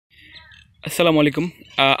আসসালামু আলাইকুম।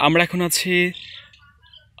 আমরা এখন আছি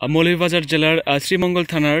মৌলভীবাজার জেলার শ্রীমঙ্গল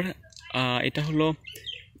থানার এটা হলো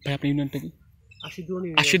ভাই আপনার ইউনিয়নটা কি?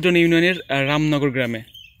 আশিদ্রন ইউনিয়নের রামনগর গ্রামে।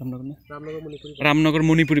 রামনগর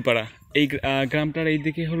মণিপুরি পাড়া। এই গ্রামটার এই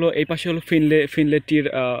দিকে হলো, এই পাশে হলো ফিনলে টির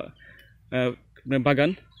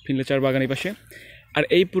বাগান, ফিনলে চার বাগান এই পাশে। আর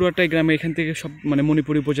এই পুরোটাই গ্রামে, এখান থেকে সব মানে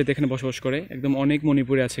মণিপুরি উপজাতি এখানে বসবাস করে। একদম অনেক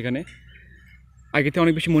মণিপুরি আছে এখানে। আগেতে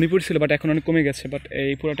অনেক বেশি মণিপুর ছিল, বাট এখন অনেক কমে গেছে, বাট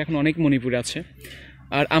এই পুরোটা এখন অনেক মণিপুর আছে।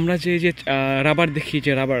 আর আমরা যে রাবার দেখি,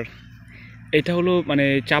 যে রাবার, এটা হলো মানে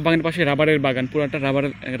চা বাগানের পাশে রাবারের বাগান, পুরোটা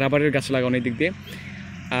রাবারের গাছ লাগানো এই দিক দিয়ে।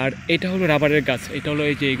 আর এটা হলো রাবারের গাছ, এটা হলো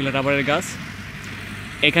এই যে এইগুলো রাবারের গাছ,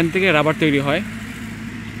 এখান থেকে রাবার তৈরি হয়।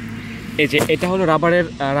 এই যে এটা হলো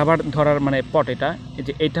রাবার ধরার মানে পট, এটা এই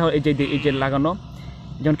যে এটা এই যে লাগানো,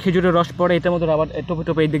 যেমন খেজুরের রস পড়ে এটার মধ্যে রাবার টোপে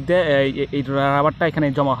টোপে এই দিক দিয়ে এই রাবারটা এখানে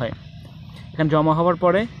জমা হয়। এখানে জমা হওয়ার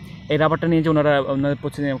পরে এই রাবারটা নিয়ে যে ওনারা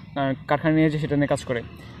কারখানা নিয়ে যে সেটা নিয়ে কাজ করে।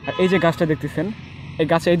 আর এই যে গাছটা দেখতেছেন, এই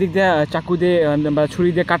গাছ এই দিক দিয়ে চাকু দিয়ে বা ছুরি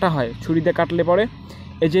দিয়ে কাটা হয়। ছুরি দিয়ে কাটলে পরে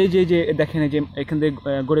এই যে দেখেন, এই যে এখান থেকে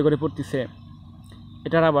গড়ে গড়ে পড়তেছে,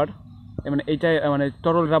 এটা রাবার, মানে এইটা মানে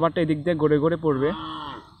তরল রাবারটা এই দিক দিয়ে গড়ে গড়ে পড়বে,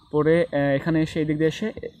 পরে এখানে এসে এই দিক দিয়ে এসে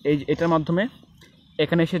এটার মাধ্যমে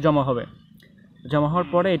এখানে এসে জমা হবে। জমা হওয়ার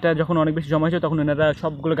পরে এটা যখন অনেক বেশি জমা হয়েছে তখন এনারা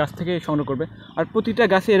সবগুলো গাছ থেকে সংগ্রহ করবে। আর প্রতিটা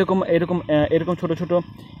গাছে এরকম ছোটো ছোটো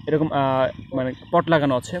এরকম মানে পট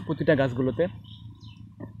লাগানো আছে প্রতিটা গাছগুলোতে।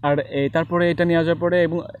 আর তারপরে এটা নিয়ে যাওয়ার পরে,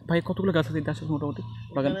 এবং ভাই কতগুলো গাছ আছে এটা আসলে মোটামুটি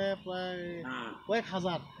বাগান? প্রায় কয়েক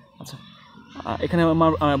হাজার। আচ্ছা, এখানে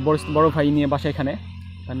আমার বড় ভাই নিয়ে বাসা, এখানে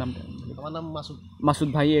তার নামটা, আমার নাম মাসুদ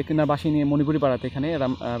ভাই, এখানে বাসায় নিয়ে মণিপুরি পাড়াতে, এখানে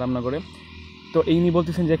রামনগরে। তো ইনি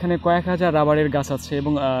বলতেছেন যে এখানে কয়েক হাজার রাবারের গাছ আছে,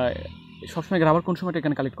 এবং সবসময় রাবার কোন সময়টা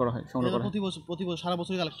এখানে কালেক্ট করা হয়, সংগ্রহ করা হয়? প্রতি বছর সারা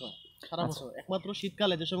বছরই কালেক্ট হয়, সারা বছর। একমাত্র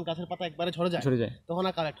শীতকালে যে সময় গাছের পাতা একবারে ঝরে যায় তখন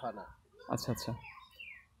আর কালেক্ট হয় না। আচ্ছা,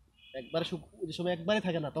 একবারে যে সময় একবারে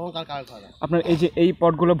থাকে না তখন কালেক্ট হয় না। আপনার এই যে এই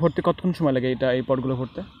পটগুলো ভরতে কতক্ষণ সময় লাগে? এই পটগুলো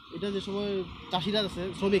ভরতে এটা যে সময় চাষিরা আছে,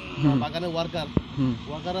 শ্রমিক বাগানে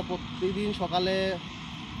ওয়ার্কাররা প্রতিদিন সকালে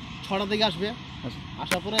 6টার দিকে আসবে।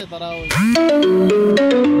 আসার পরে তারা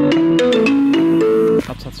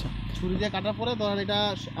আচ্ছা ছুরি দিয়ে কাটার পরে ধরেন এটা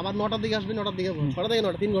আবার 9টার দিকে আসবে, 9টার দিকে 6টা থেকে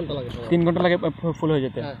 9টা 3 ঘন্টা লাগে। 3 ঘন্টা লাগে ফুল হয়ে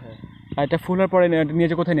যেতে? হ্যাঁ। আর এটা ফুল হওয়ার পরে নিয়ে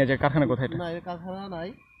যে কোথায় নিয়ে যায়? কারখানা কোথায় এটা? না, এটা কারখানা নাই।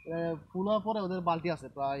 ফুল হওয়ার পরে ওদের বালতি আছে,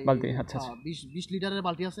 প্রায় বালতি। আচ্ছা 20 লিটারের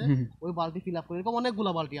বালতি আছে। ওই বালতি ফিল আপ করে, এরকম অনেকগুলো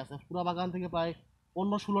বালতি আছে, পুরো বাগান থেকে প্রায়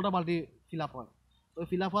 15-16টা বালতি ফিল আপ হয়। ওই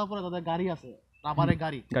ফিল আপ হওয়ার পরে তাদের গাড়ি আছে, রাবারের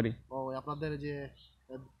গাড়ি। ও আপনাদের যে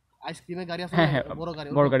আইসক্রিমের গাড়ি আছে, বড়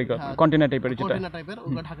গাড়ি কন্টেনার টাইপের,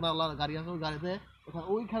 ওগুলো ঢাকনাওয়ালা গাড়ি আছে। ওই গাড়িতে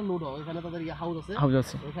ওইখানে লোড হয়, ওইখানে তাদের হাউস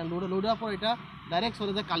আছে। ওইখানে লোড হওয়ার পর এটা ডাইরেক্ট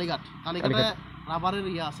চলে যায় কালীঘাটে রাবারের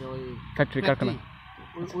আছে, ওই ফ্যাক্টরি, কারখানা।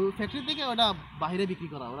 ওই ফ্যাক্টরি থেকে ওটা বাইরে বিক্রি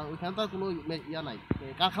করা। ওরা ওইখানে তো কোনো নাই,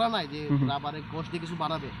 কারখানা নাই যে রাবারের কোষ দিয়ে কিছু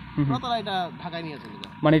বানাবে। তারা এটা ঢাকায় নিয়ে চলে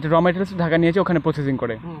যায়, মানে এটা র ম্যাটেরিয়ালস ঢাকা নিয়ে ওখানে প্রসেসিং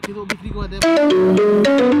করে, কিন্তু বিক্রি করে দেয়।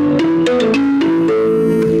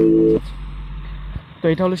 তো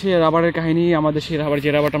এটা হলো সেই রাবারের কাহিনী। আমাদের সেই রাবার, যে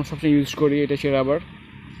রাবারটা আমরা সবসময় ইউজ করি, এটা সেই রাবার।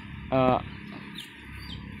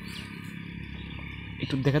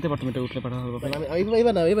 একটু দেখাতে পারতাম, এটা উঠলে পাঠানো হবে?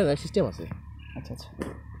 এবার সিস্টেম আছে। আচ্ছা,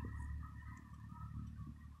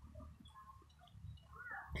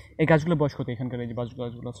 এই গাছগুলো বয়স কত এখানকার, এই যে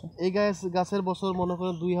গাছগুলো আছে? এই গাছের বছর মনে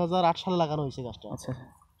করেন 2008 সালে লাগানো হয়েছে গাছটা। আচ্ছা,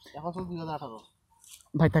 এখন তো 2018।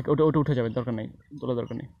 ভাই থাক, ওটা উঠে যাবে, দরকার নেই, তোলা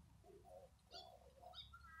দরকার নেই।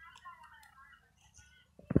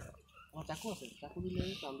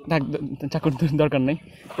 চাকুর দরকার নেই।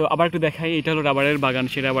 তো আবার একটু দেখাই, এটা হলো রাবারের বাগান,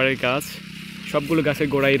 সেই রাবারের গাছ, সবগুলো গাছের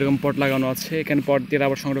গোড়ায় এরকম পট লাগানো আছে। এখানে পট দিয়ে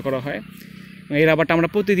রাবার সংগ্রহ করা হয়। এই রাবারটা আমরা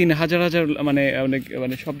প্রতিদিন হাজার মানে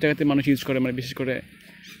মানে সব জায়গাতে মানুষ ইউজ করে, মানে বিশেষ করে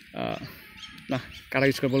না কারা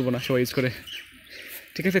ইউজ করে বলবো না, সবাই ইউজ করে।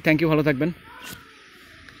 ঠিক আছে, থ্যাংক ইউ, ভালো থাকবেন।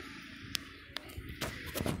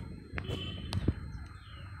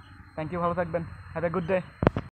 ভালো থাকবেন, হ্যাভ এ গুড ডে।